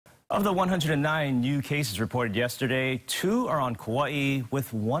Of the 109 new cases reported yesterday, 2 are on Kauai,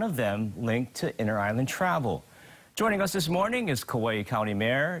 with one of them linked to inter-island travel. Joining us this morning is Kauai County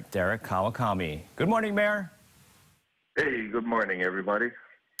Mayor Derek Kawakami. Good morning, Mayor. Hey, good morning, everybody.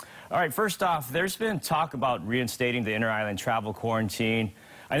 All right, first off, there's been talk about reinstating the inter-island travel quarantine.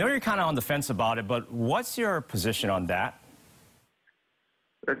 I know you're kind of on the fence about it, but what's your position on that?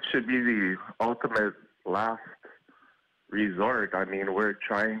 That should be the ultimate last resort. I mean, we're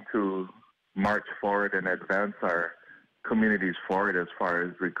trying to march forward and advance our communities forward as far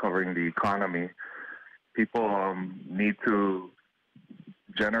as recovering the economy. People need to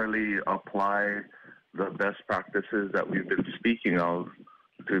generally apply the best practices that we've been speaking of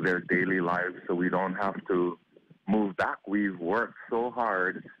to their daily lives so we don't have to move back. We've worked so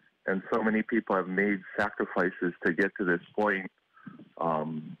hard and so many people have made sacrifices to get to this point.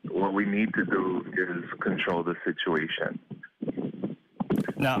 What we need to do is control the situation.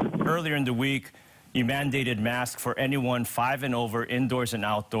 Now, earlier in the week, you mandated masks for anyone 5 and over, indoors and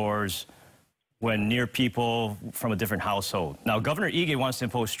outdoors, when near people from a different household. Now, Governor Ige wants to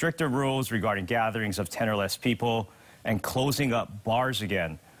impose stricter rules regarding gatherings of 10 or less people and closing up bars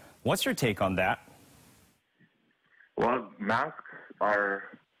again. What's your take on that? Well, masks are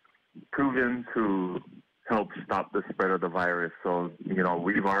proven to help stop the spread of the virus. So,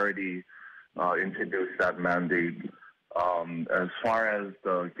 we've already introduced that mandate. As far as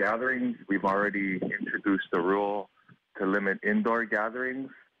the gatherings, we've already introduced the rule to limit indoor gatherings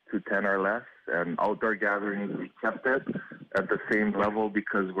to 10 or less, and outdoor gatherings, we kept it at the same level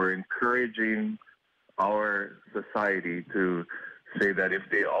because we're encouraging our society to say that if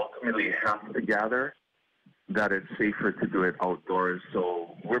they ultimately have to gather, that it's safer to do it outdoors.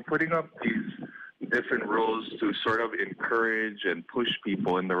 So we're putting up these different rules to sort of encourage and push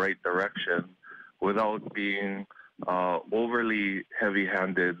people in the right direction without being overly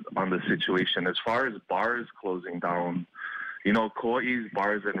heavy-handed on the situation. As far as bars closing down, Kauai's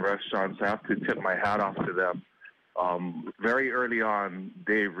bars and restaurants, I have to tip my hat off to them. Very early on,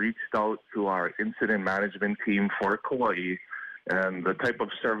 they reached out to our incident management team for Kauai, and the type of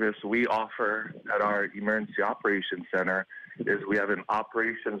service we offer at our Emergency Operations Center is we have an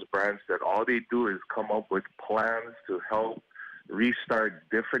operations branch that all they do is come up with plans to help restart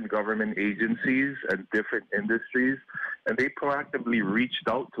different government agencies and different industries. And they proactively reached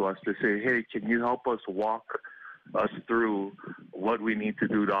out to us to say, hey, can you help us walk us through what we need to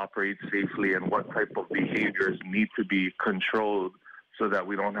do to operate safely and what type of behaviors need to be controlled so that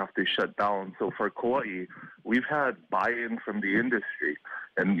we don't have to shut down. So for Kauai, we've had buy-in from the industry.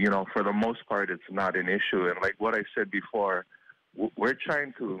 And, for the most part, it's not an issue. And like what I said before, we're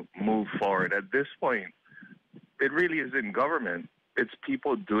trying to move forward. At this point, it really isn't government. It's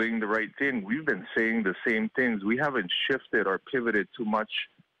people doing the right thing. We've been saying the same things. We haven't shifted or pivoted too much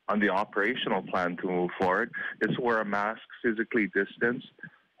on the operational plan to move forward. It's wear a mask, physically distance,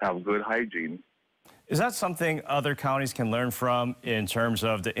 have good hygiene. Is that something other counties can learn from in terms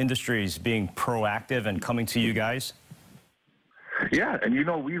of the industries being proactive and coming to you guys? Yeah, and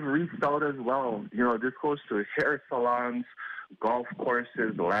we've reached out as well. This goes to hair salons, golf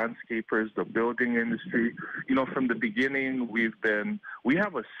courses, landscapers, the building industry. From the beginning, we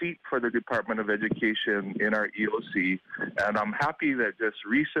have a seat for the Department of Education in our EOC, and I'm happy that just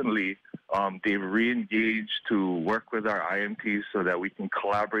recently they've re-engaged to work with our IMTs so that we can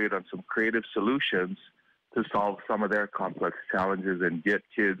collaborate on some creative solutions to solve some of their complex challenges and get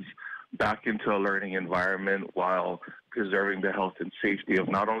kids back into a learning environment while preserving the health and safety of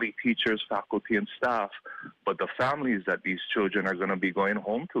not only teachers, faculty, and staff, but the families that these children are going to be going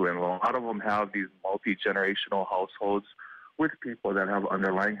home to. And a lot of them have these multi-generational households with people that have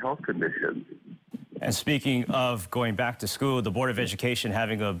underlying health conditions. And speaking of going back to school, the Board of Education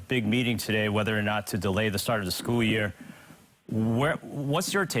having a big meeting today, whether or not to delay the start of the school year.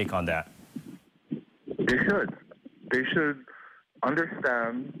 What's your take on that? They should. They should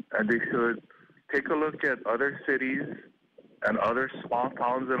understand, and they should take a look at other cities and other small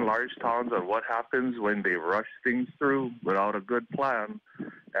towns and large towns and what happens when they rush things through without a good plan,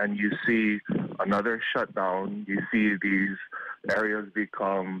 and you see another shutdown. You see these areas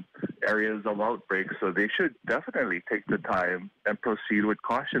become areas of outbreak. So they should definitely take the time and proceed with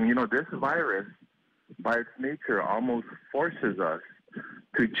caution. This virus, by its nature, almost forces us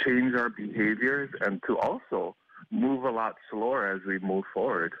to change our behaviors and to also move a lot slower as we move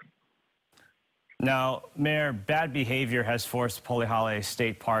forward. Now, Mayor, bad behavior has forced Polihale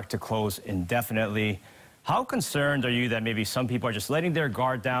State Park to close indefinitely. How concerned are you that maybe some people are just letting their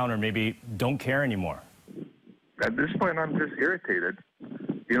guard down or maybe don't care anymore? At this point, I'm just irritated.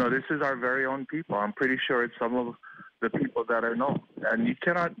 This is our very own people. I'm pretty sure it's some of the people that I know. And you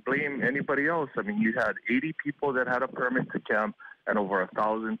cannot blame anybody else. I mean, you had 80 people that had a permit to camp and over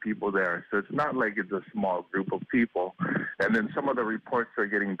 1,000 people there. So it's not like it's a small group of people. And then some of the reports are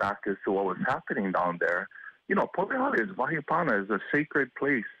getting back as to what was happening down there. You know, Wahipana is a sacred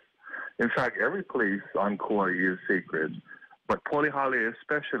place. In fact, every place on Kauai is sacred. But Polihale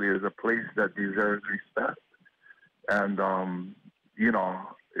especially is a place that deserves respect. And, you know,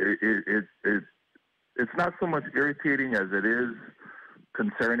 it's not so much irritating as it is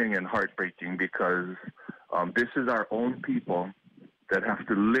concerning and heartbreaking, because this is our own people that have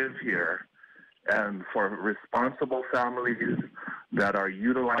to live here, and for responsible families that are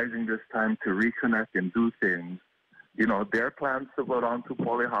utilizing this time to reconnect and do things, you know, their plans to go down to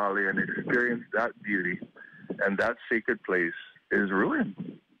Polihale and experience that beauty and that sacred place is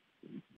ruined.